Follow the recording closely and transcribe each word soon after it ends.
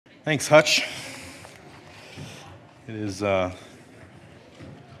Thanks, Hutch. It is, I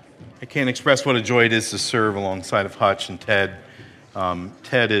can't express what a joy it is to serve alongside of Hutch and Ted.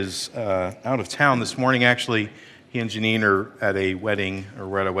 Ted is out of town this morning, actually. He and Janine are at a wedding, or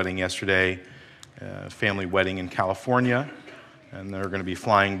were at a wedding yesterday, a family wedding in California, and they're going to be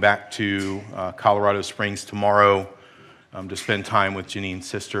flying back to Colorado Springs tomorrow to spend time with Janine's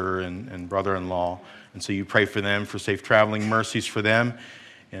sister and brother-in-law. And so you pray for them, for safe traveling mercies for them.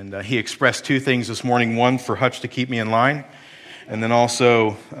 And he expressed two things this morning. One, for Hutch to keep me in line. And then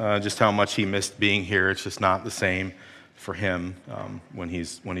also just how much he missed being here. It's just not the same for him when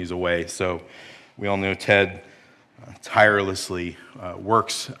he's away. So we all know Ted tirelessly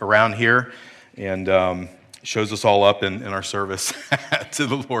works around here and shows us all up in our service to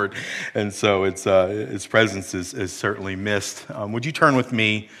the Lord. And so its presence is certainly missed. Would you turn with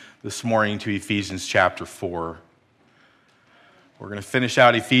me this morning to Ephesians chapter 4? We're going to finish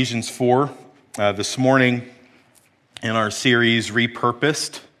out Ephesians 4 this morning in our series,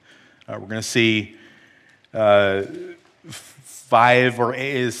 Repurposed. We're going to see 5 or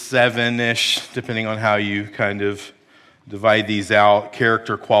 7-ish, depending on how you kind of divide these out,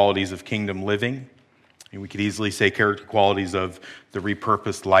 character qualities of kingdom living. And we could easily say character qualities of the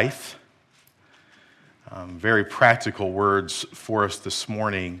repurposed life. Very practical words for us this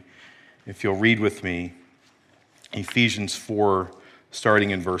morning. If you'll read with me, Ephesians 4, starting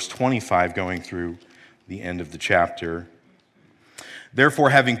in verse 25, going through the end of the chapter.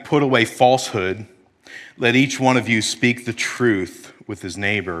 Therefore, having put away falsehood, let each one of you speak the truth with his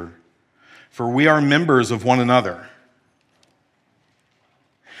neighbor, for we are members of one another.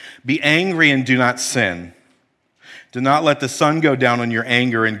 Be angry and do not sin. Do not let the sun go down on your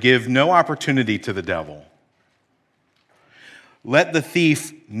anger, and give no opportunity to the devil. Let the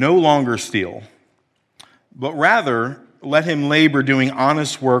thief no longer steal, but rather let him labor doing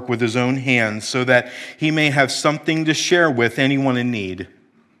honest work with his own hands, so that he may have something to share with anyone in need.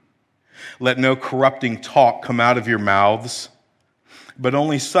 Let no corrupting talk come out of your mouths, but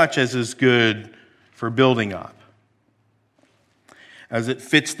only such as is good for building up, as it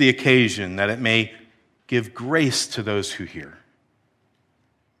fits the occasion, that it may give grace to those who hear.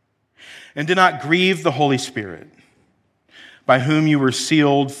 And do not grieve the Holy Spirit, by whom you were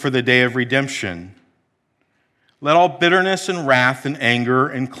sealed for the day of redemption. Let all bitterness and wrath and anger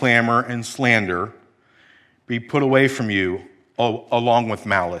and clamor and slander be put away from you, along with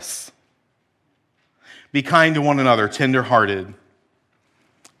malice. Be kind to one another, tender-hearted,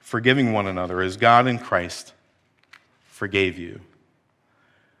 forgiving one another as God in Christ forgave you.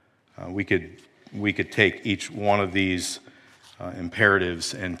 We could take each one of these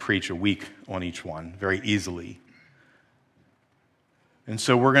imperatives and preach a week on each one very easily. And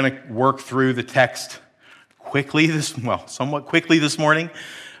so we're going to work through the text somewhat quickly this morning.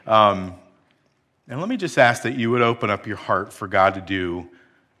 And let me just ask that you would open up your heart for God to do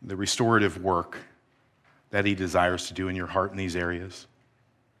the restorative work that he desires to do in your heart in these areas.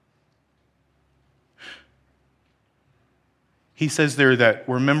 He says there that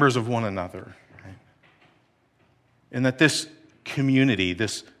we're members of one another, right? And that this community,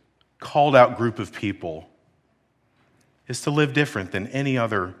 this called out group of people, is to live different than any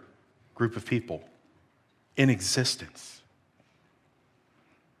other group of people in existence.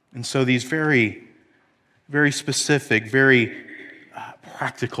 And so these very, very specific, very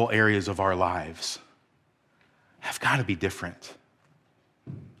practical areas of our lives have got to be different.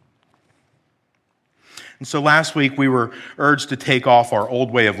 And so last week we were urged to take off our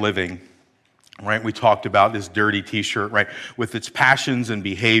old way of living, right? We talked about this dirty t-shirt, right? With its passions and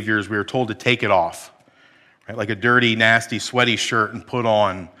behaviors, we were told to take it off, right? Like a dirty, nasty, sweaty shirt, and put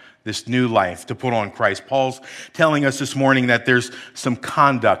on this new life, to put on Christ. Paul's telling us this morning that there's some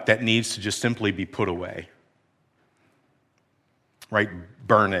conduct that needs to just simply be put away, right?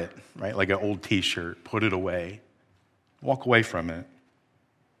 Burn it, right? Like an old t-shirt, put it away. Walk away from it.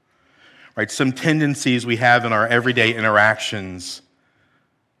 Right, some tendencies we have in our everyday interactions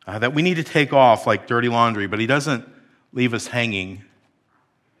that we need to take off like dirty laundry, but he doesn't leave us hanging.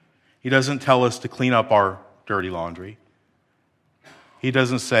 He doesn't tell us to clean up our dirty laundry. He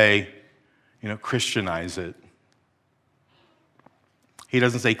doesn't say, Christianize it. He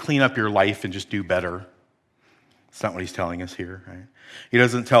doesn't say, clean up your life and just do better. That's not what he's telling us here, right? He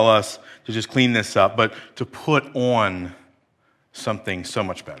doesn't tell us to just clean this up, but to put on something so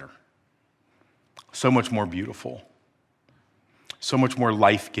much better. So much more beautiful, so much more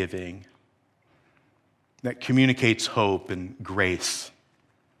life-giving, that communicates hope and grace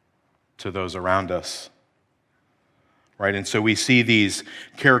to those around us, right? And so we see these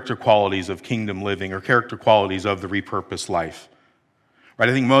character qualities of kingdom living, or character qualities of the repurposed life, right?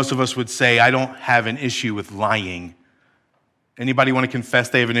 I think most of us would say, I don't have an issue with lying. Anybody want to confess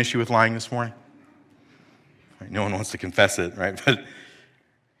they have an issue with lying this morning? Right, no one wants to confess it, right? But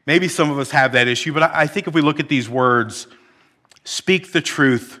maybe some of us have that issue. But I think if we look at these words, speak the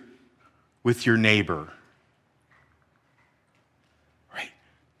truth with your neighbor, right?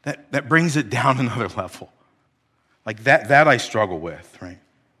 That brings it down another level. Like that I struggle with, right?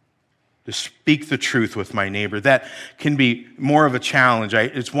 To speak the truth with my neighbor. That can be more of a challenge.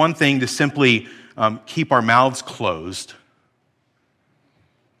 It's one thing to simply keep our mouths closed,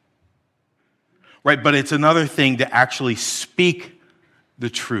 right? But it's another thing to actually speak the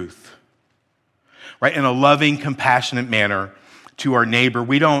truth, right? In a loving, compassionate manner to our neighbor.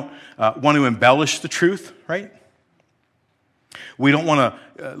 We don't want to embellish the truth, right? We don't want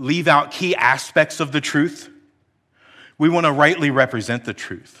to leave out key aspects of the truth. We want to rightly represent the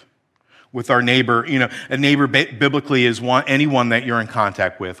truth with our neighbor. You know, a neighbor biblically is anyone that you're in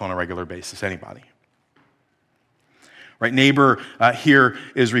contact with on a regular basis, anybody. Right? Neighbor here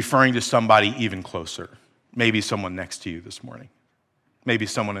is referring to somebody even closer. Maybe someone next to you this morning. Maybe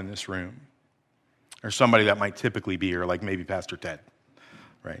someone in this room. Or somebody that might typically be here, like maybe Pastor Ted.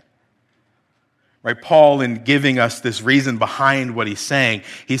 Right? Right? Paul, in giving us this reason behind what he's saying,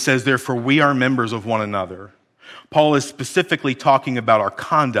 he says, therefore, we are members of one another. Paul is specifically talking about our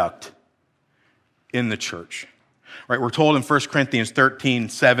conduct in the church. Right? We're told in 1 Corinthians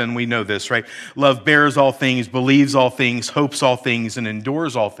 13:7, we know this, right? Love bears all things, believes all things, hopes all things, and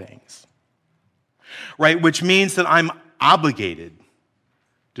endures all things. Right? Which means that I'm obligated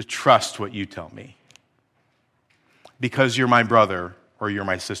to trust what you tell me because you're my brother or you're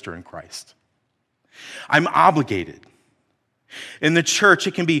my sister in Christ. I'm obligated. In the church,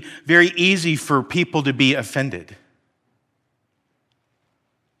 it can be very easy for people to be offended.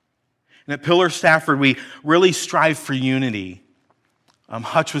 And at Pillar Stafford, we really strive for unity.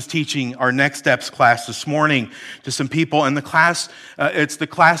 Hutch was teaching our Next Steps class this morning to some people, and the class, it's the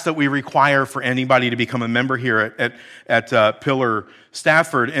class that we require for anybody to become a member here at Pillar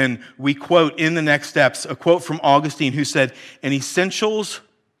Stafford. And we quote in the Next Steps a quote from Augustine who said, in essentials,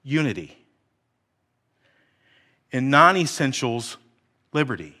 unity. In non-essentials,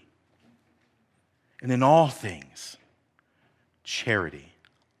 liberty. And in all things, charity.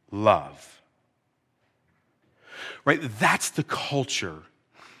 Love. Right? That's the culture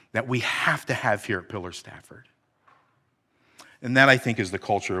that we have to have here at Pillar Stafford. And that, I think, is the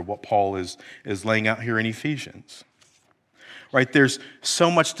culture of what Paul is laying out here in Ephesians. Right? There's so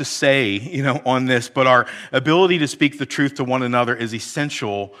much to say, on this, but our ability to speak the truth to one another is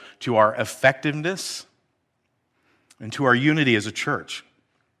essential to our effectiveness and to our unity as a church.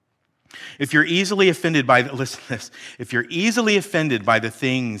 If you're easily offended by if you're easily offended by the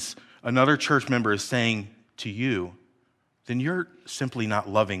things another church member is saying to you, then you're simply not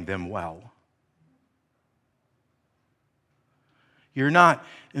loving them well. You're not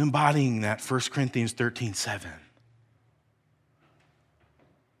embodying that 1 Corinthians 13:7.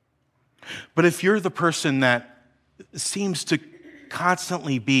 But if you're the person that seems to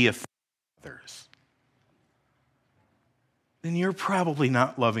constantly be offended by others, then you're probably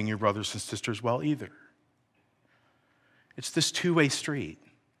not loving your brothers and sisters well either. It's this two-way street.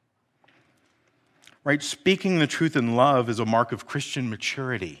 Right? Speaking the truth in love is a mark of Christian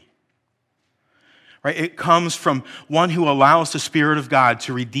maturity. Right? It comes from one who allows the Spirit of God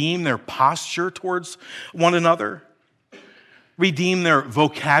to redeem their posture towards one another, redeem their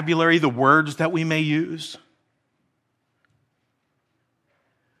vocabulary, the words that we may use,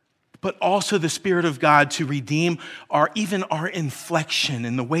 but also the Spirit of God to redeem even our inflection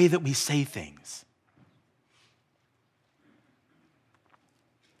in the way that we say things.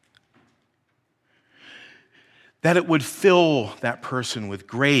 That it would fill that person with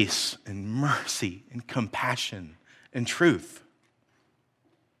grace and mercy and compassion and truth.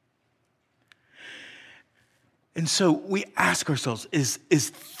 And so we ask ourselves, is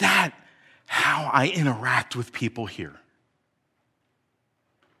that how I interact with people here?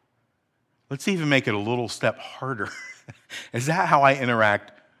 Let's even make it a little step harder. Is that how I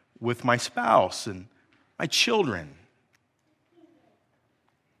interact with my spouse and my children?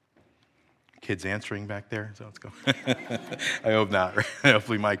 Kids answering back there? So let's go. I hope not. Right?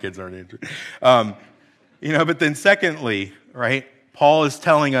 Hopefully my kids aren't answering. But then secondly, right, Paul is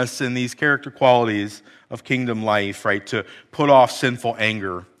telling us in these character qualities of kingdom life, right, to put off sinful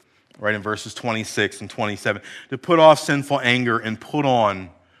anger, right, in verses 26 and 27. To put off sinful anger and put on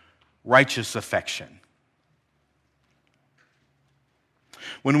righteous affection.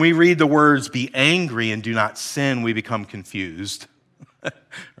 When we read the words, be angry and do not sin, we become confused.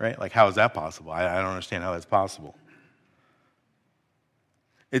 Right? Like, how is that possible? I don't understand how that's possible.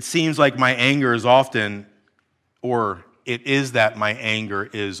 it seems like my anger is often, or it is that my anger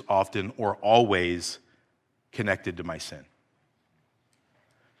is often or always connected to my sin.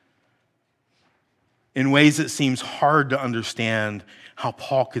 In ways it seems hard to understand how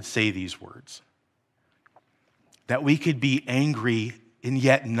Paul could say these words. That we could be angry and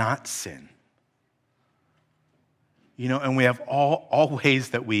yet not sin. And we have all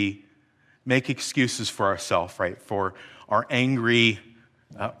ways that we make excuses for ourselves, right? For our angry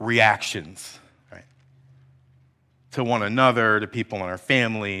reactions, right? To one another, to people in our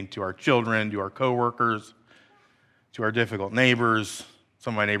family, to our children, to our coworkers, to our difficult neighbors.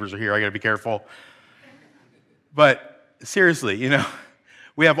 Some of my neighbors are here, I gotta be careful. But seriously,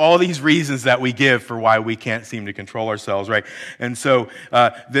 we have all these reasons that we give for why we can't seem to control ourselves, right? And so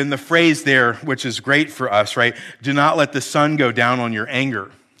then the phrase there, which is great for us, right? Do not let the sun go down on your anger.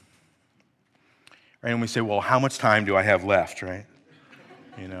 Right? And we say, well, how much time do I have left, right?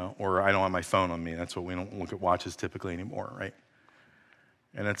 Or I don't have my phone on me. That's what we don't look at watches typically anymore, right?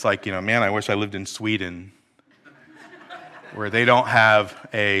 And it's like, man, I wish I lived in Sweden where they don't have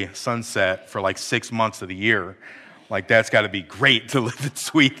a sunset for like 6 months of the year. Like, that's got to be great to live in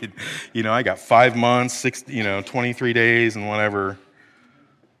Sweden. I got 5 months, 23 days and whatever.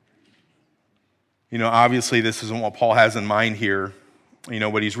 Obviously this isn't what Paul has in mind here.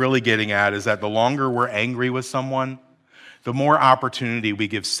 What he's really getting at is that the longer we're angry with someone, the more opportunity we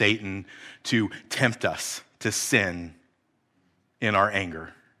give Satan to tempt us to sin in our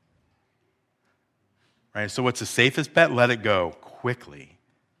anger. Right? So what's the safest bet? Let it go quickly.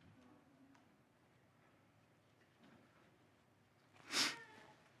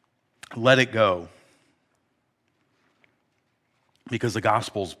 Let it go. Because the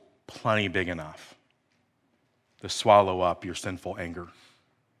gospel's plenty big enough to swallow up your sinful anger,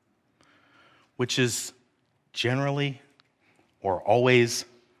 which is generally or always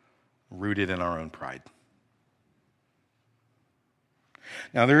rooted in our own pride.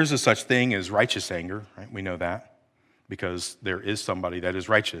 Now, there is a such thing as righteous anger, right? We know that because there is somebody that is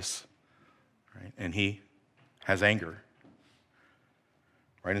righteous, right? And he has anger,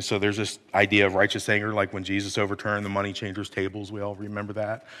 right? And so there's this idea of righteous anger, like when Jesus overturned the money changers' tables. We all remember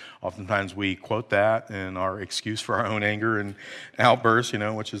that. Oftentimes we quote that in our excuse for our own anger and outbursts,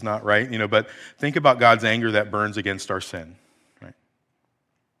 which is not right, But think about God's anger that burns against our sin, right?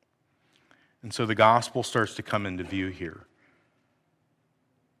 And so the gospel starts to come into view here.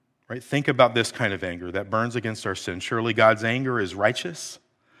 Right? Think about this kind of anger that burns against our sin. Surely God's anger is righteous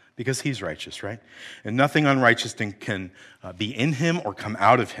because he's righteous, right? And nothing unrighteous can be in him or come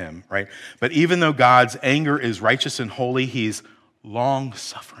out of him, right? But even though God's anger is righteous and holy, he's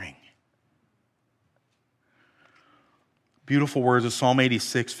long-suffering. Beautiful words of Psalm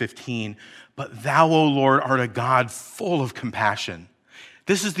 86:15. But thou, O Lord, art a God full of compassion.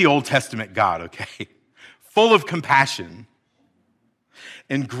 This is the Old Testament God, okay? Full of compassion.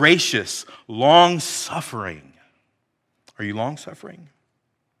 And gracious, long-suffering. Are you long-suffering?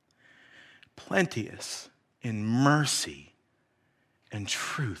 Plenteous in mercy and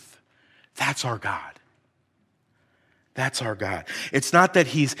truth. That's our God. That's our God. It's not that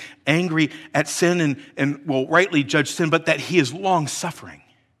he's angry at sin and will rightly judge sin, but that he is long-suffering.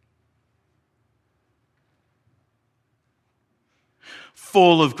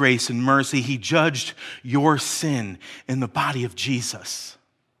 Full of grace and mercy, he judged your sin in the body of Jesus.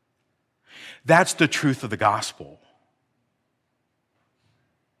 That's the truth of the gospel.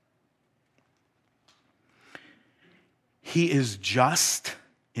 He is just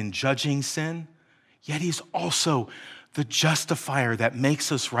in judging sin, yet he's also the justifier that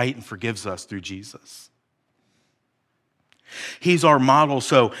makes us right and forgives us through Jesus. He's our model.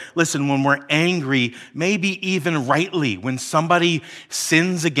 So listen, when we're angry, maybe even rightly, when somebody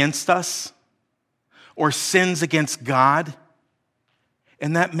sins against us or sins against God,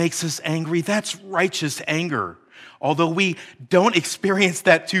 and that makes us angry, that's righteous anger, although we don't experience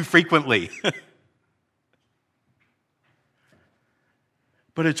that too frequently.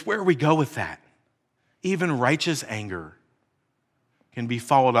 But it's where we go with that. Even righteous anger can be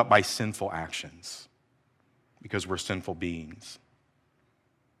followed up by sinful actions because we're sinful beings.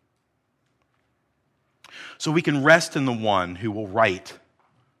 So we can rest in the one who will right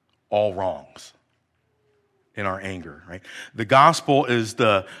all wrongs in our anger, right? The gospel is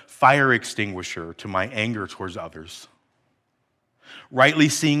the fire extinguisher to my anger towards others. Rightly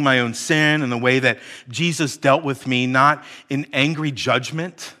seeing my own sin and the way that Jesus dealt with me, not in angry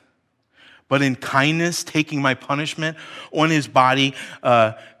judgment, but in kindness, taking my punishment on his body,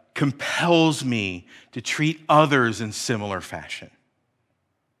 compels me to treat others in similar fashion.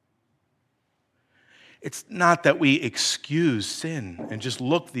 It's not that we excuse sin and just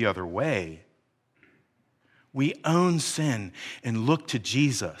look the other way. We own sin and look to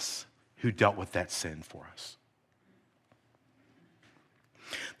Jesus who dealt with that sin for us.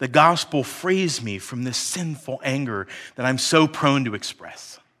 The gospel frees me from this sinful anger that I'm so prone to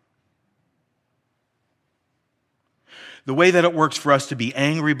express. The way that it works for us to be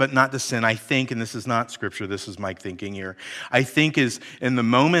angry but not to sin, I think, and this is not scripture, this is my thinking here, I think is in the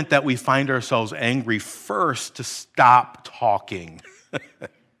moment that we find ourselves angry, first to stop talking.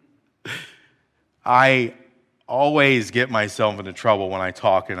 I always get myself into trouble when I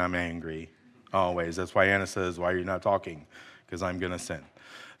talk and I'm angry. Always. That's why Anna says, why are you not talking? Because I'm going to sin.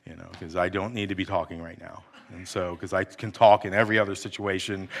 Because I don't need to be talking right now. And so, because I can talk in every other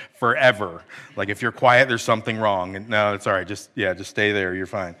situation forever. Like if you're quiet, there's something wrong. And no, it's all right. Just stay there. You're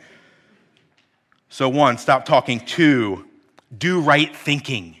fine. So 1, stop talking. 2, do right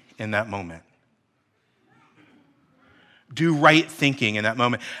thinking in that moment. Do right thinking in that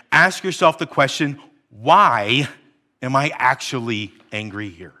moment. Ask yourself the question, why am I actually angry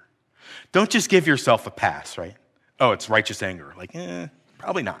here? Don't just give yourself a pass, right? Oh, it's righteous anger. Like,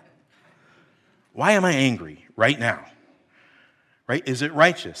 probably not. Why am I angry right now? Right? Is it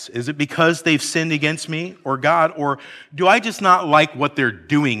righteous? Is it because they've sinned against me or God? Or do I just not like what they're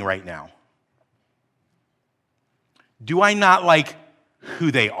doing right now? Do I not like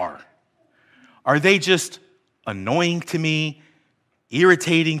who they are? Are they just annoying to me,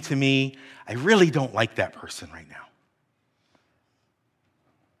 irritating to me? I really don't like that person right now.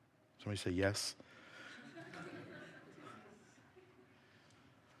 Somebody say yes.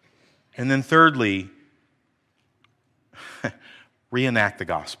 And then thirdly, reenact the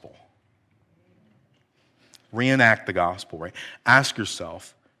gospel. Reenact the gospel, right? Ask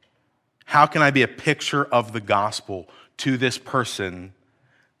yourself, how can I be a picture of the gospel to this person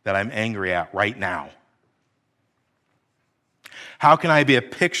that I'm angry at right now? How can I be a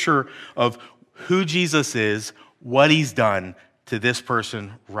picture of who Jesus is, what he's done to this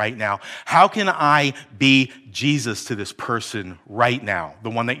person right now? How can I be Jesus to this person right now,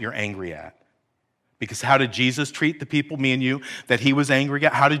 the one that you're angry at? Because how did Jesus treat the people, me and you, that he was angry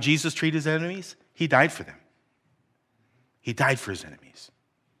at? How did Jesus treat his enemies? He died for them. He died for his enemies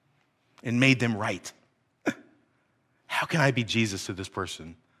and made them right. How can I be Jesus to this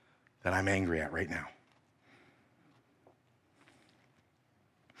person that I'm angry at right now?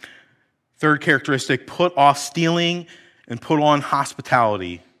 Third characteristic, put off stealing and put on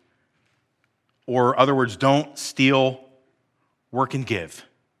hospitality. Or other words, don't steal, work and give.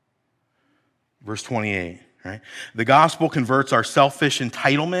 Verse 28, right? The gospel converts our selfish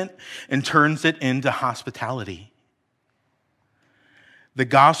entitlement and turns it into hospitality. The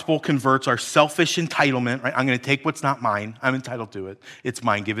gospel converts our selfish entitlement, right? I'm going to take what's not mine. I'm entitled to it. It's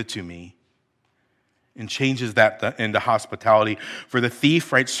mine. Give it to me. And changes that into hospitality. For the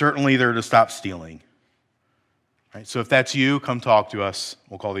thief, right, certainly they're to stop stealing. Right? So if that's you, come talk to us.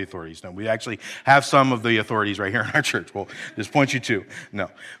 We'll call the authorities. No, we actually have some of the authorities right here in our church. We'll just point you to. No.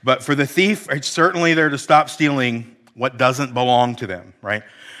 But for the thief, right, certainly they're to stop stealing what doesn't belong to them, right?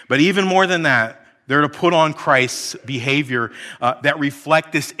 But even more than that, they're to put on Christ's behavior that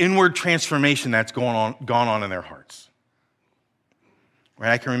reflect this inward transformation that's gone on in their hearts.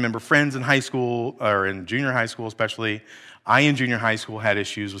 Right? I can remember friends in high school, or in junior high school especially. I, in junior high school, had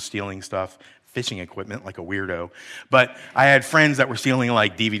issues with stealing stuff, fishing equipment like a weirdo. But I had friends that were stealing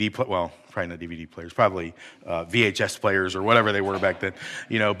like probably not DVD players, probably VHS players or whatever they were back then,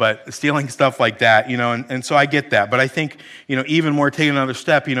 but stealing stuff like that, and so I get that. But I think, even more, taking another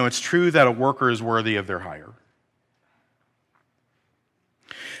step, it's true that a worker is worthy of their hire.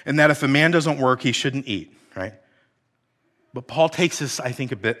 And that if a man doesn't work, he shouldn't eat, right? But Paul takes this, I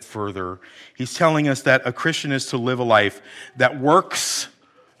think, a bit further. He's telling us that a Christian is to live a life that works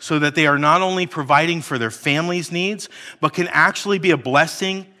so that they are not only providing for their family's needs, but can actually be a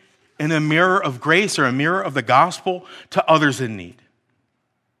blessing and a mirror of grace or a mirror of the gospel to others in need.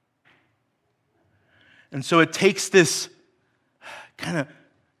 And so it takes this kind of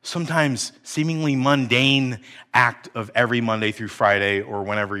sometimes seemingly mundane act of every Monday through Friday or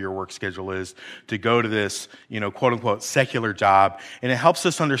whenever your work schedule is to go to this, quote unquote, secular job. And it helps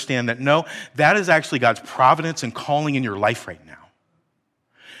us understand that no, that is actually God's providence and calling in your life right now.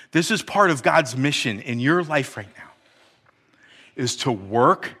 This is part of God's mission in your life right now, is to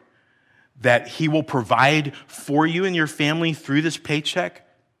work that he will provide for you and your family through this paycheck.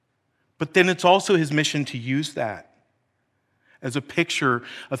 But then it's also his mission to use that as a picture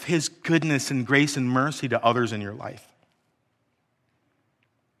of his goodness and grace and mercy to others in your life.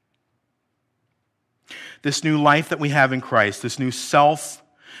 This new life that we have in Christ, this new self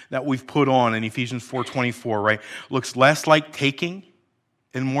that we've put on in Ephesians 4:24, right, looks less like taking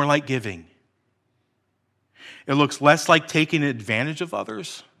and more like giving. It looks less like taking advantage of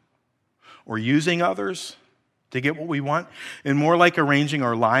others or using others to get what we want, and more like arranging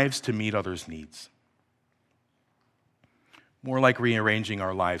our lives to meet others' needs. More like rearranging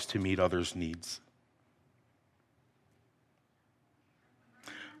our lives to meet others' needs.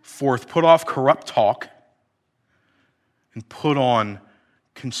 Fourth, put off corrupt talk and put on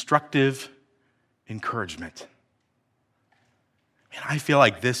constructive encouragement. Man, I feel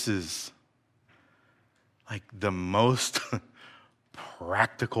like this is like the most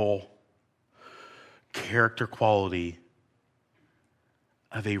practical character quality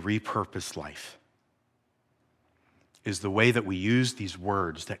of a repurposed life, is the way that we use these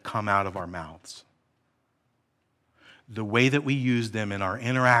words that come out of our mouths. The way that we use them in our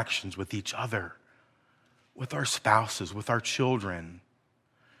interactions with each other, with our spouses, with our children,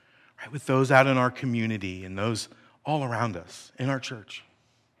 right, with those out in our community and those all around us in our church.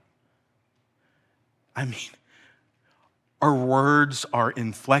 I mean, our words, our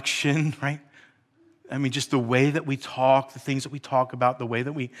inflection, right? I mean, just the way that we talk, the things that we talk about, the way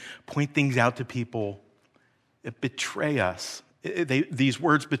that we point things out to people, it betray us. These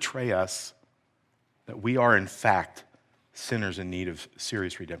words betray us that we are, in fact, sinners in need of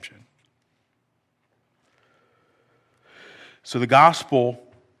serious redemption. So the gospel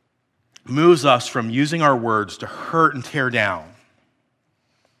moves us from using our words to hurt and tear down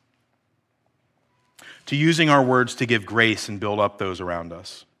to using our words to give grace and build up those around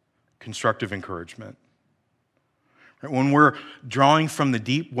us. Constructive encouragement. When we're drawing from the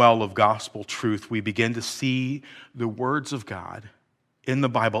deep well of gospel truth, we begin to see the words of God in the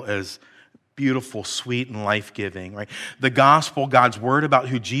Bible as beautiful, sweet, and life-giving, right? The gospel, God's word about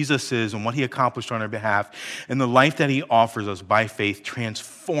who Jesus is and what he accomplished on our behalf, and the life that he offers us by faith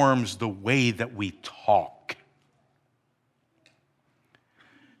transforms the way that we talk.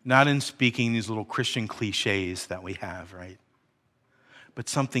 Not in speaking these little Christian cliches that we have, right? But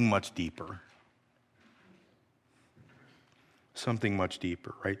something much deeper. Something much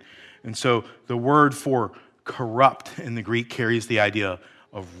deeper, right? And so the word for corrupt in the Greek carries the idea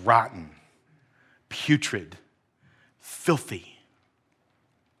of rotten, putrid, filthy.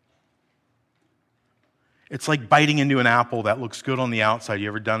 It's like biting into an apple that looks good on the outside. You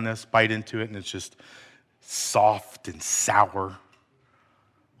ever done this? Bite into it and it's just soft and sour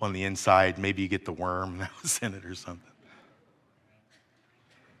on the inside. Maybe you get the worm that was in it or something.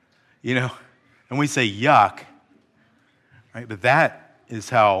 You know, and we say yuck, right? But that is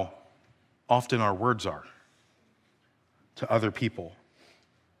how often our words are to other people.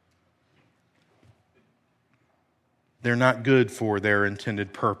 They're not good for their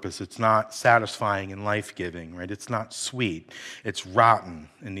intended purpose. It's not satisfying and life-giving, right? It's not sweet. It's rotten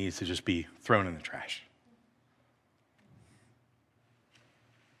and needs to just be thrown in the trash.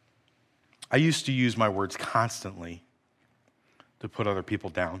 I used to use my words constantly to put other people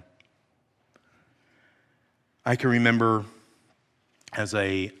down. I can remember as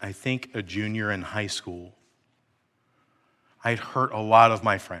I think a junior in high school, I'd hurt a lot of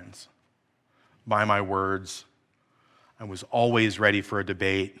my friends by my words. I was always ready for a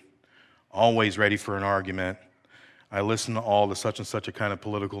debate, always ready for an argument. I listened to all the such and such a kind of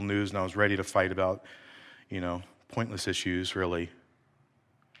political news, and I was ready to fight about, pointless issues, really.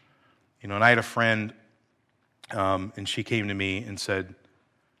 And I had a friend, and she came to me and said,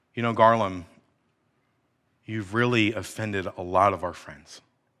 Garlem, you've really offended a lot of our friends.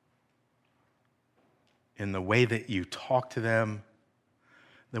 In the way that you talk to them,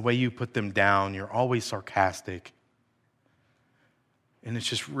 the way you put them down, you're always sarcastic. And it's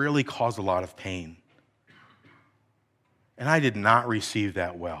just really caused a lot of pain. And I did not receive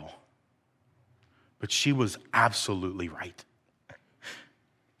that well. But she was absolutely right.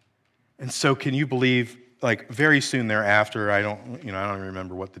 And so can you believe, very soon thereafter, I don't even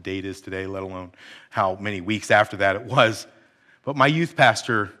remember what the date is today, let alone how many weeks after that it was. But my youth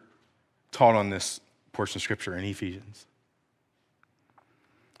pastor taught on this portion of Scripture in Ephesians.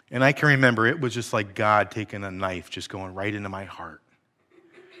 And I can remember it was just like God taking a knife, just going right into my heart.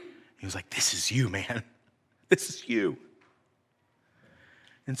 He was like, this is you, man. This is you.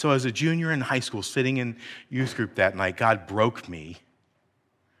 And so as a junior in high school, sitting in youth group that night, God broke me.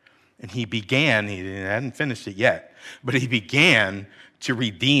 And he hadn't finished it yet, but he began to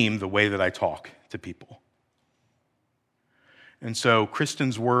redeem the way that I talk to people. And so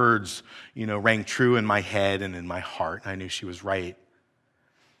Kristen's words, rang true in my head and in my heart. And I knew she was right.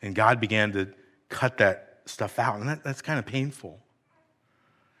 And God began to cut that stuff out. And that's kind of painful.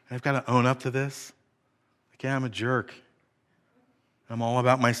 And I've got to own up to this. Yeah, I'm a jerk. I'm all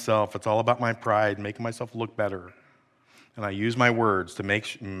about myself. It's all about my pride, making myself look better. And I use my words to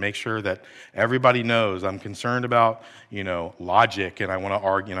make sure that everybody knows I'm concerned about, logic, and I want to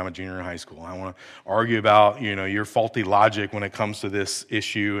argue, and I'm a junior in high school. I want to argue about, your faulty logic when it comes to this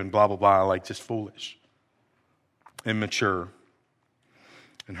issue and blah, blah, blah, like just foolish, immature,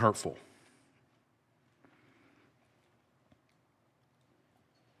 and hurtful.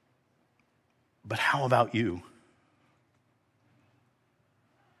 But how about you?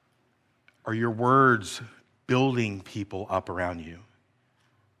 Are your words building people up around you?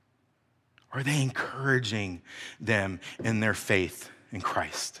 Are they encouraging them in their faith in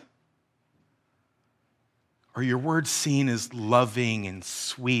Christ? Are your words seen as loving and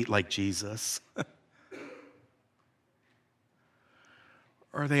sweet like Jesus?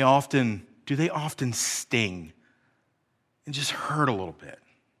 Or do they often sting and just hurt a little bit?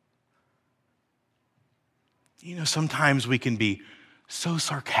 Sometimes we can be so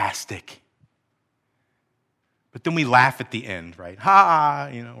sarcastic, but then we laugh at the end, right? Ha,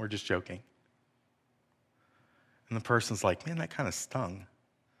 we're just joking. And the person's like, man, that kind of stung.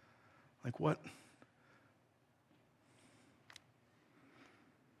 Like what?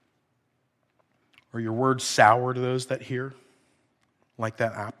 Are your words sour to those that hear? Like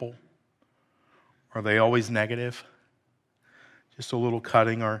that apple? Are they always negative? Just a little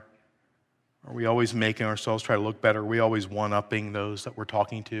cutting? Are we always making ourselves try to look better? Are we always one-upping those that we're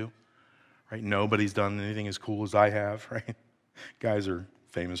talking to? Right? Nobody's done anything as cool as I have, right? Guys are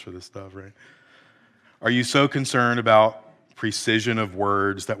famous for this stuff, right? Are you so concerned about precision of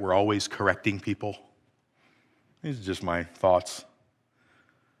words that we're always correcting people? These are just my thoughts.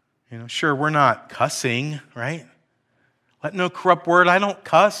 Sure, we're not cussing, right? Let no corrupt word. I don't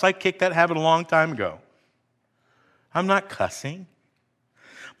cuss. I kicked that habit a long time ago. I'm not cussing.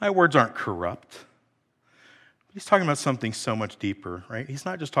 My words aren't corrupt. He's talking about something so much deeper, right? He's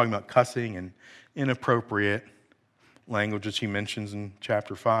not just talking about cussing and inappropriate language, which he mentions in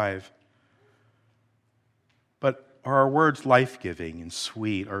chapter 5. But are our words life-giving and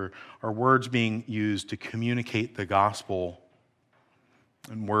sweet? Are words being used to communicate the gospel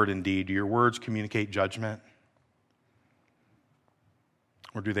in word and deed? Do your words communicate judgment?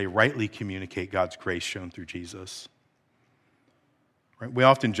 Or do they rightly communicate God's grace shown through Jesus? Right? We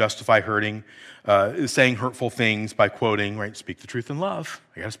often justify saying hurtful things by quoting, right? Speak the truth in love.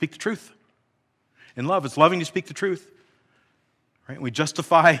 I got to speak the truth. In love, it's loving to speak the truth. Right? We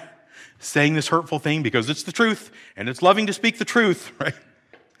justify saying this hurtful thing because it's the truth, and it's loving to speak the truth, right?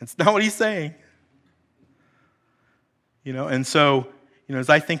 That's not what he's saying. And so, as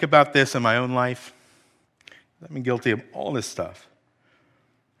I think about this in my own life, I've been guilty of all this stuff.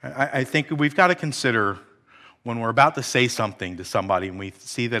 I think we've got to consider when we're about to say something to somebody and we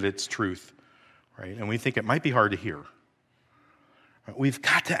see that it's truth, right? And we think it might be hard to hear. Right? We've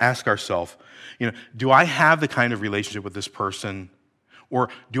got to ask ourselves, do I have the kind of relationship with this person, or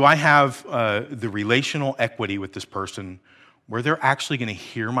do I have the relational equity with this person where they're actually going to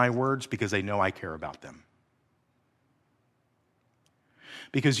hear my words because they know I care about them?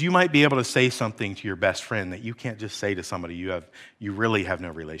 Because you might be able to say something to your best friend that you can't just say to somebody you really have no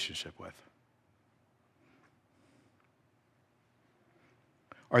relationship with.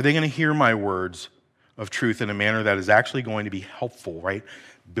 Are they going to hear my words of truth in a manner that is actually going to be helpful, right?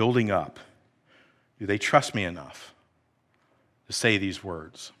 Building up. Do they trust me enough to say these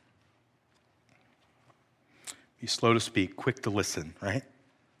words? Be slow to speak, quick to listen, right?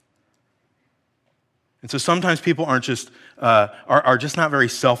 And so sometimes people are just not very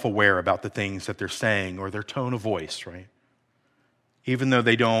self-aware about the things that they're saying or their tone of voice, right? Even though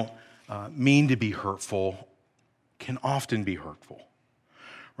they don't mean to be hurtful, can often be hurtful.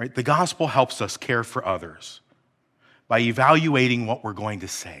 Right? The gospel helps us care for others by evaluating what we're going to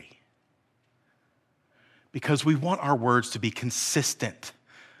say. Because we want our words to be consistent.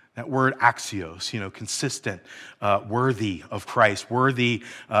 That word axios, consistent, worthy of Christ, worthy,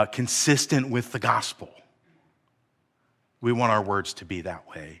 consistent with the gospel. We want our words to be that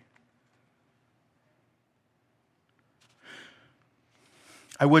way.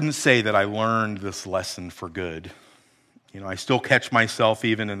 I wouldn't say that I learned this lesson for good. I still catch myself,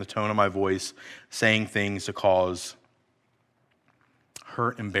 even in the tone of my voice, saying things to cause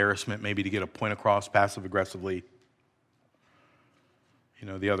hurt, embarrassment, maybe to get a point across passive-aggressively.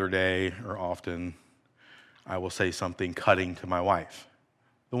 The other day, or often, I will say something cutting to my wife,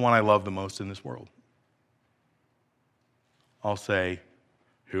 the one I love the most in this world. I'll say,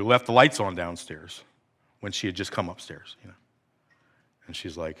 who left the lights on downstairs when she had just come upstairs, And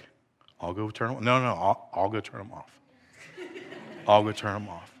she's like, I'll go turn them off. No, I'll go turn them off. I'll go turn them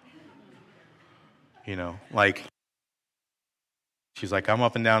off. She's like, I'm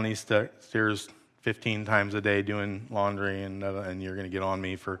up and down these stairs 15 times a day doing laundry, and you're going to get on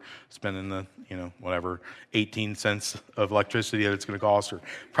me for spending the, 18 cents of electricity that it's going to cost, or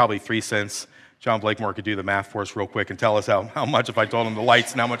probably 3 cents. John Blakemore could do the math for us real quick and tell us how much if I told him the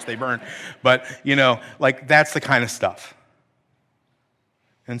lights and how much they burn. But, that's the kind of stuff.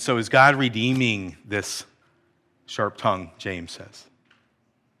 And so is God redeeming this sharp tongue, James says?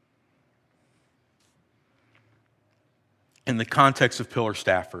 In the context of Pillar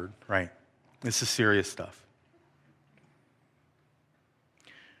Stafford, right? This is serious stuff.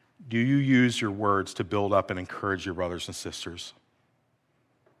 Do you use your words to build up and encourage your brothers and sisters?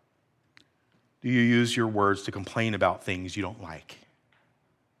 Do you use your words to complain about things you don't like?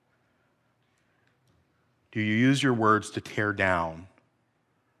 Do you use your words to tear down?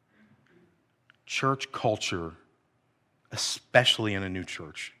 Church culture, especially in a new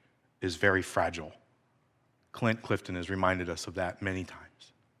church, is very fragile. Clint Clifton has reminded us of that many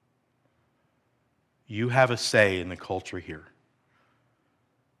times. You have a say in the culture here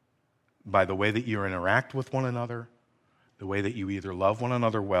by the way that you interact with one another, the way that you either love one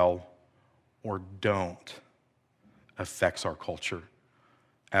another well or don't affects our culture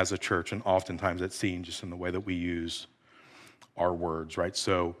as a church, and oftentimes that's seen just in the way that we use our words, right?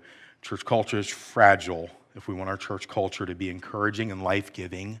 So church culture is fragile. If we want our church culture to be encouraging and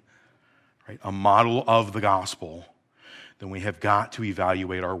life-giving, right, a model of the gospel, then we have got to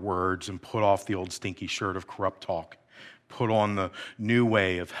evaluate our words and put off the old stinky shirt of corrupt talk, put on the new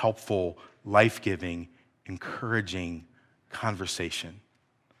way of helpful, life-giving, encouraging conversation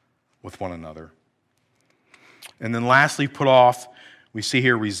with one another. And then lastly, put off, we see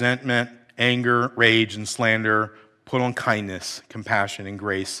here resentment, anger, rage, and slander. Put on kindness, compassion, and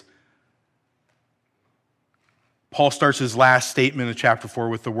grace. Paul starts his last statement in chapter 4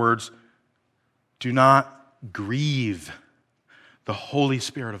 with the words, do not grieve the Holy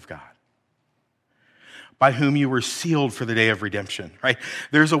Spirit of God, by whom you were sealed for the day of redemption, right?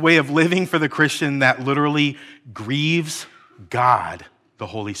 There's a way of living for the Christian that literally grieves God, the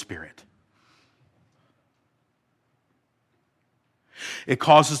Holy Spirit. It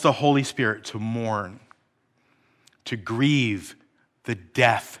causes the Holy Spirit to mourn, to grieve the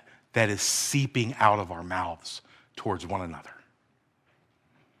death that is seeping out of our mouths towards one another.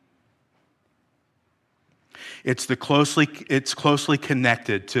 It's closely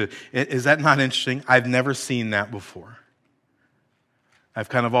connected to, is that not interesting? I've never seen that before. I've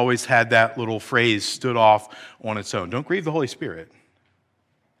kind of always had that little phrase stood off on its own. Don't grieve the Holy Spirit.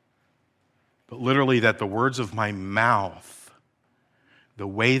 But literally that the words of my mouth, the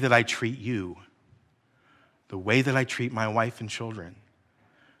way that I treat you, the way that I treat my wife and children,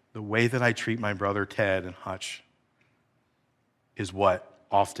 the way that I treat my brother Ted and Hutch is what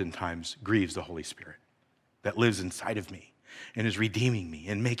oftentimes grieves the Holy Spirit that lives inside of me and is redeeming me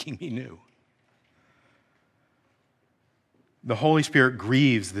and making me new. The Holy Spirit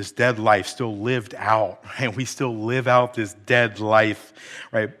grieves this dead life still lived out, and we still live out this dead life,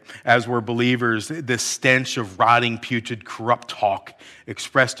 right? As we're believers, this stench of rotting, putrid, corrupt talk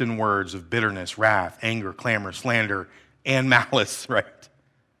expressed in words of bitterness, wrath, anger, clamor, slander, and malice, right?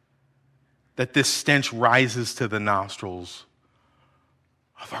 That this stench rises to the nostrils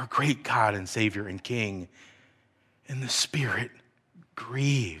of our great God and Savior and King, and the Spirit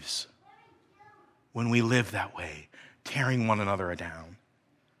grieves when we live that way, tearing one another down.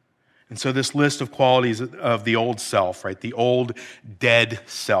 And so this list of qualities of the old self, right? The old dead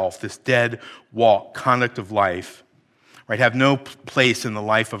self, this dead walk, conduct of life, right? Have no place in the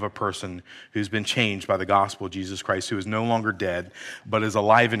life of a person who's been changed by the gospel of Jesus Christ, who is no longer dead, but is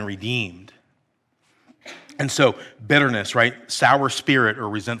alive and redeemed. And so bitterness, right? Sour spirit or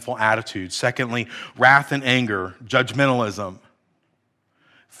resentful attitude. Secondly, wrath and anger, judgmentalism,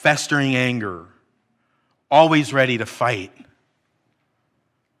 festering anger, always ready to fight.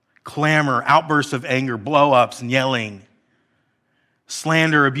 Clamor, outbursts of anger, blow-ups and yelling.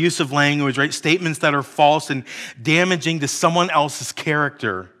 Slander, abusive language, right? Statements that are false and damaging to someone else's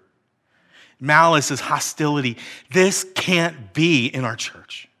character. Malice is hostility. This can't be in our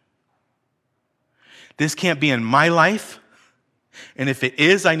church. This can't be in my life. And if it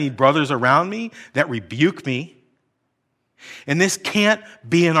is, I need brothers around me that rebuke me. And this can't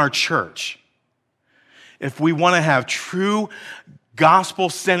be in our church. If we want to have true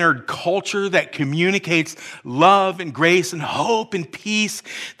gospel-centered culture that communicates love and grace and hope and peace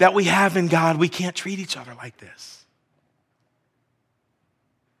that we have in God, we can't treat each other like this.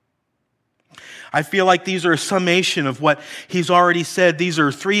 I feel like these are a summation of what he's already said. These are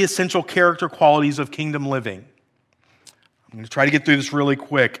 3 essential character qualities of kingdom living. I'm going to try to get through this really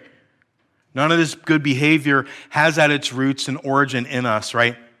quick. None of this good behavior has at its roots and origin in us,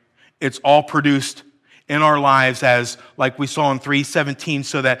 right? It's all produced in our lives as, like we saw in 3:17,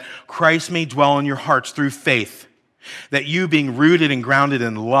 so that Christ may dwell in your hearts through faith, that you being rooted and grounded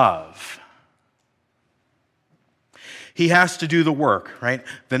in love. He has to do the work, right?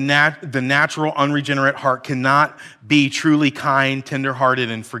 The natural, unregenerate heart cannot be truly kind, tenderhearted,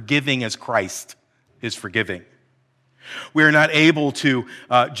 and forgiving as Christ is forgiving. We are not able to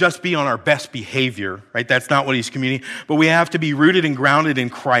just be on our best behavior, right? That's not what he's communicating. But we have to be rooted and grounded in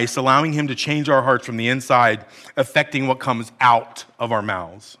Christ, allowing him to change our hearts from the inside, affecting what comes out of our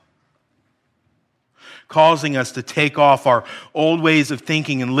mouths, causing us to take off our old ways of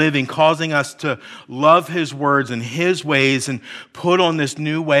thinking and living, causing us to love his words and his ways and put on this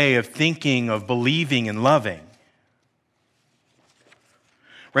new way of thinking, of believing and loving.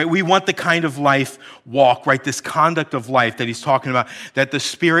 Right? We want the kind of life walk, right? This conduct of life that he's talking about, that the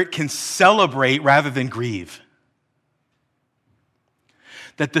Spirit can celebrate rather than grieve.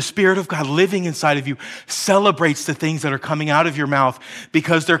 That the Spirit of God living inside of you celebrates the things that are coming out of your mouth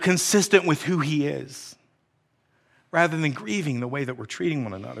because they're consistent with who he is, rather than grieving the way that we're treating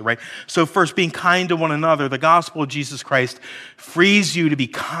one another, right? So first, being kind to one another, the gospel of Jesus Christ frees you to be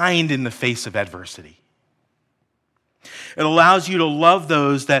kind in the face of adversity. It allows you to love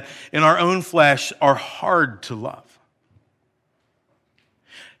those that in our own flesh are hard to love.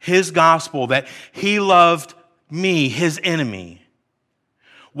 His gospel, that he loved me, his enemy.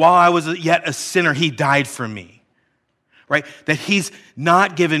 While I was yet a sinner, he died for me. Right? That he's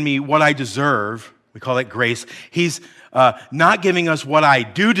not given me what I deserve. We call it grace. He's not giving us what I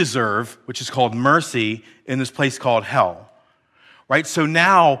do deserve, which is called mercy, in this place called hell. Right? So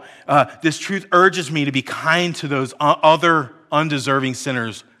now, this truth urges me to be kind to those other undeserving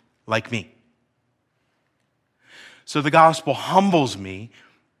sinners like me. So the gospel humbles me.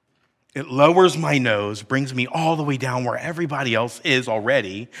 It lowers my nose, brings me all the way down where everybody else is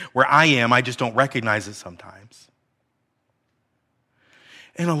already, where I am. I just don't recognize it sometimes.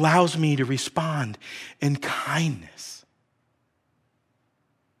 And allows me to respond in kindness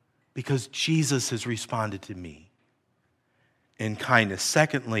because Jesus has responded to me in kindness.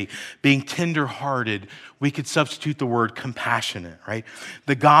 Secondly, being tender-hearted, we could substitute the word compassionate, right?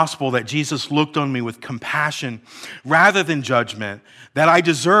 The gospel that Jesus looked on me with compassion rather than judgment that I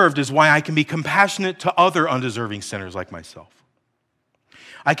deserved is why I can be compassionate to other undeserving sinners like myself.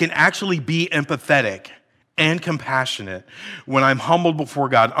 I can actually be empathetic and compassionate when I'm humbled before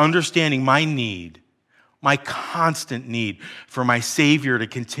God, understanding my need, my constant need for my Savior to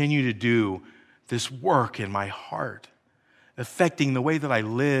continue to do this work in my heart, affecting the way that I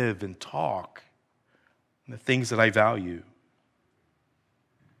live and talk, and the things that I value.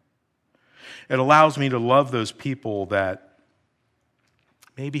 It allows me to love those people that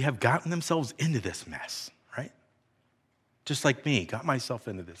maybe have gotten themselves into this mess, right? Just like me, got myself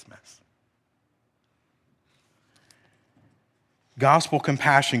into this mess. Gospel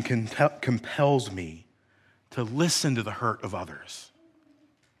compassion compels me to listen to the hurt of others,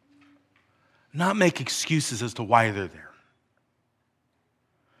 not make excuses as to why they're there,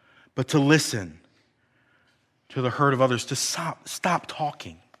 but to listen to the hurt of others, to stop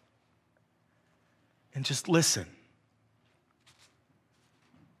talking and just listen.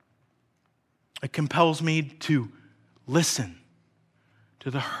 It compels me to listen to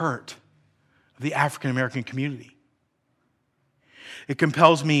the hurt of the African American community. It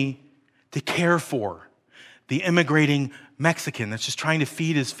compels me to care for the immigrating Mexican that's just trying to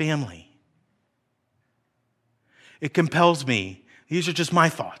feed his family. It compels me, these are just my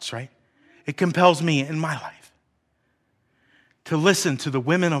thoughts, right? It compels me in my life to listen to the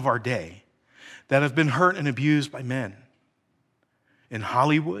women of our day that have been hurt and abused by men in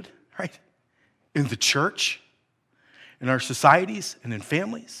Hollywood, right? In the church, in our societies, and in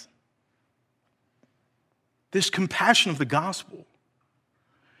families. This compassion of the gospel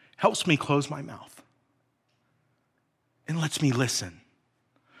helps me close my mouth and lets me listen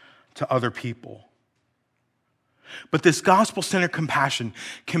to other people. But this gospel-centered compassion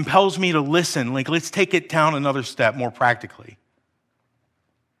compels me to listen. Like, let's take it down another step more practically.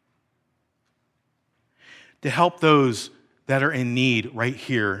 To help those that are in need right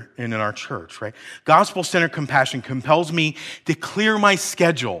here and in our church, right? Gospel-centered compassion compels me to clear my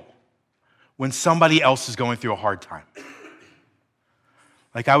schedule when somebody else is going through a hard time.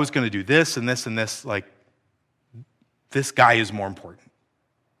 Like, I was going to do this and this and this. Like, this guy is more important.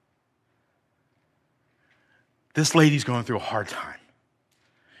 This lady's going through a hard time.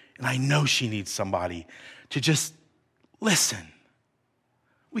 And I know she needs somebody to just listen.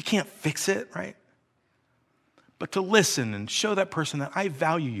 We can't fix it, right? but to listen and show that person that I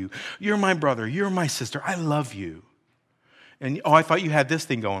value you. You're my brother. You're my sister. I love you. And, I thought you had this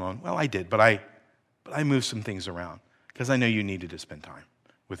thing going on. Well, I did, but I moved some things around because I know you needed to spend time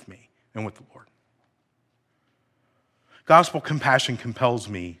with me and with the Lord. Gospel compassion compels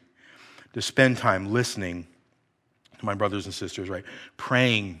me to spend time listening to my brothers and sisters, right?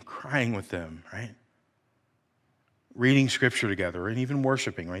 Praying, crying with them, right? Reading scripture together, and even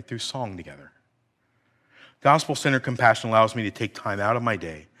worshiping, right? Through song together. Gospel-centered compassion allows me to take time out of my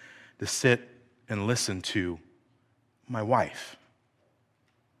day to sit and listen to my wife.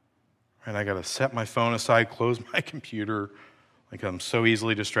 And I got to set my phone aside, close my computer. Like I'm so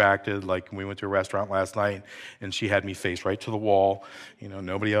easily distracted. Like we went to a restaurant last night and she had me face right to the wall.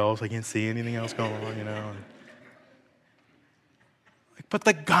 Nobody else. I can't see anything else going on, But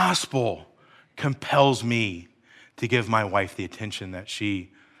the gospel compels me to give my wife the attention that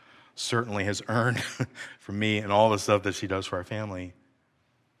she certainly has earned from me and all the stuff that she does for our family.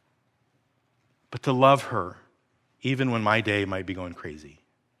 But to love her, even when my day might be going crazy.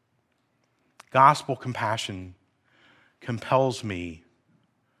 Gospel compassion compels me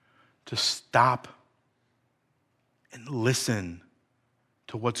to stop and listen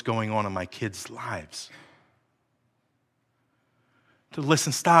to what's going on in my kids' lives. To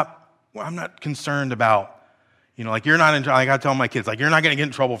listen, stop. Well, I'm not concerned about, you're not in, I got to tell my kids, you're not going to get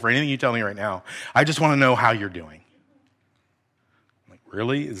in trouble for anything you tell me right now. I just want to know how you're doing. I'm like,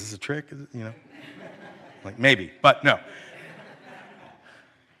 really? Is this a trick? Is it, maybe, but no.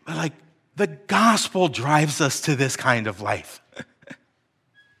 But the gospel drives us to this kind of life.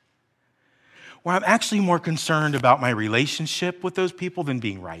 Where I'm actually more concerned about my relationship with those people than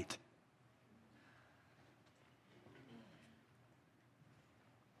being right.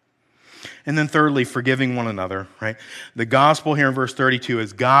 And then thirdly, forgiving one another, right? The gospel here in verse 32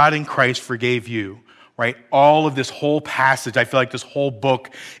 is God in Christ forgave you, right? All of this whole passage, I feel like this whole book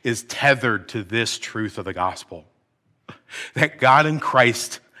is tethered to this truth of the gospel. That God in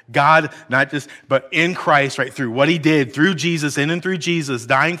Christ, God, not just, but in Christ, right, through what he did, through Jesus, in and through Jesus,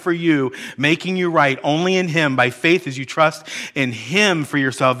 dying for you, making you right, only in him, by faith as you trust in him for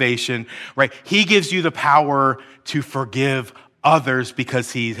your salvation, right? He gives you the power to forgive others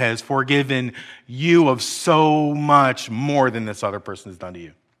because he has forgiven you of so much more than this other person has done to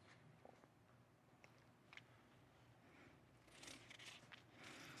you.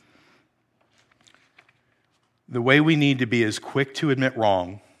 The way we need to be is quick to admit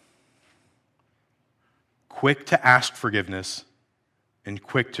wrong, quick to ask forgiveness, and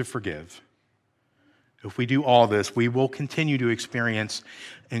quick to forgive. If we do all this, we will continue to experience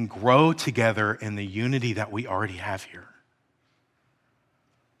and grow together in the unity that we already have here.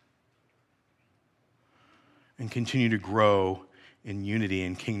 And continue to grow in unity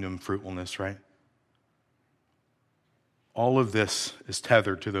and kingdom fruitfulness, right? All of this is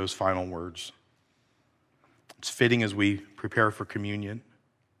tethered to those final words. It's fitting as we prepare for communion.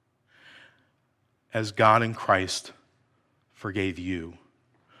 As God in Christ forgave you.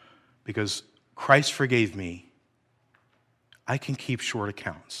 Because Christ forgave me, I can keep short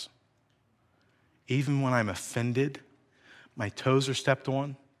accounts. Even when I'm offended, my toes are stepped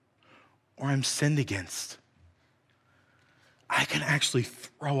on, or I'm sinned against. I can actually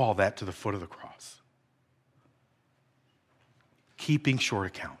throw all that to the foot of the cross. Keeping short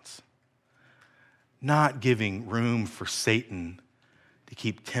accounts. Not giving room for Satan to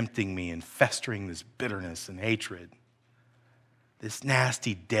keep tempting me and festering this bitterness and hatred. This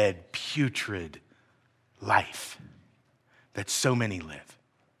nasty, dead, putrid life that so many live.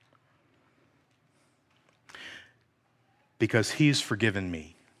 Because he's forgiven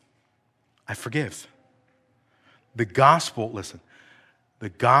me, I forgive. The gospel, listen, the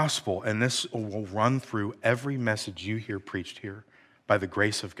gospel, and this will run through every message you hear preached here by the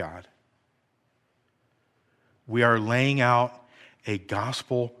grace of God. We are laying out a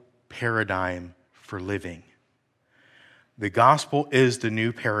gospel paradigm for living. The gospel is the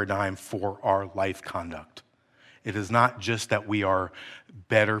new paradigm for our life conduct. It is not just that we are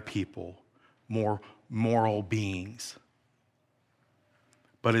better people, more moral beings,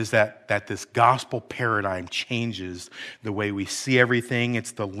 but is that this gospel paradigm changes the way we see everything.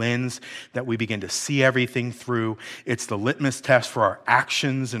 It's the lens that we begin to see everything through. It's the litmus test for our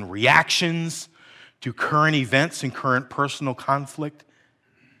actions and reactions to current events and current personal conflict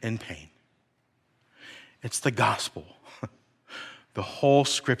and pain. It's the gospel. The whole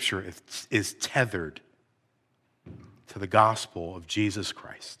scripture is tethered to the gospel of Jesus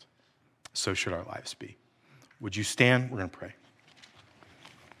Christ. So should our lives be. Would you stand? We're going to pray.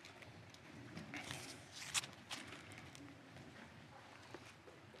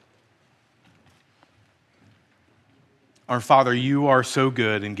 Our Father, you are so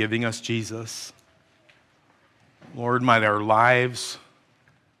good in giving us Jesus. Lord, might our lives,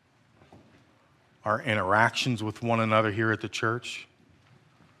 our interactions with one another here at the church,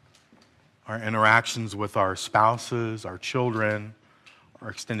 our interactions with our spouses, our children, our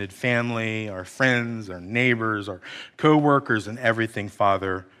extended family, our friends, our neighbors, our co-workers, and everything,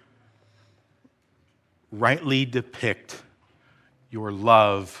 Father, rightly depict your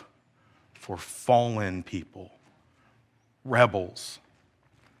love for fallen people, rebels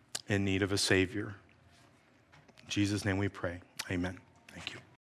in need of a Savior. In Jesus' name we pray. Amen. Thank you.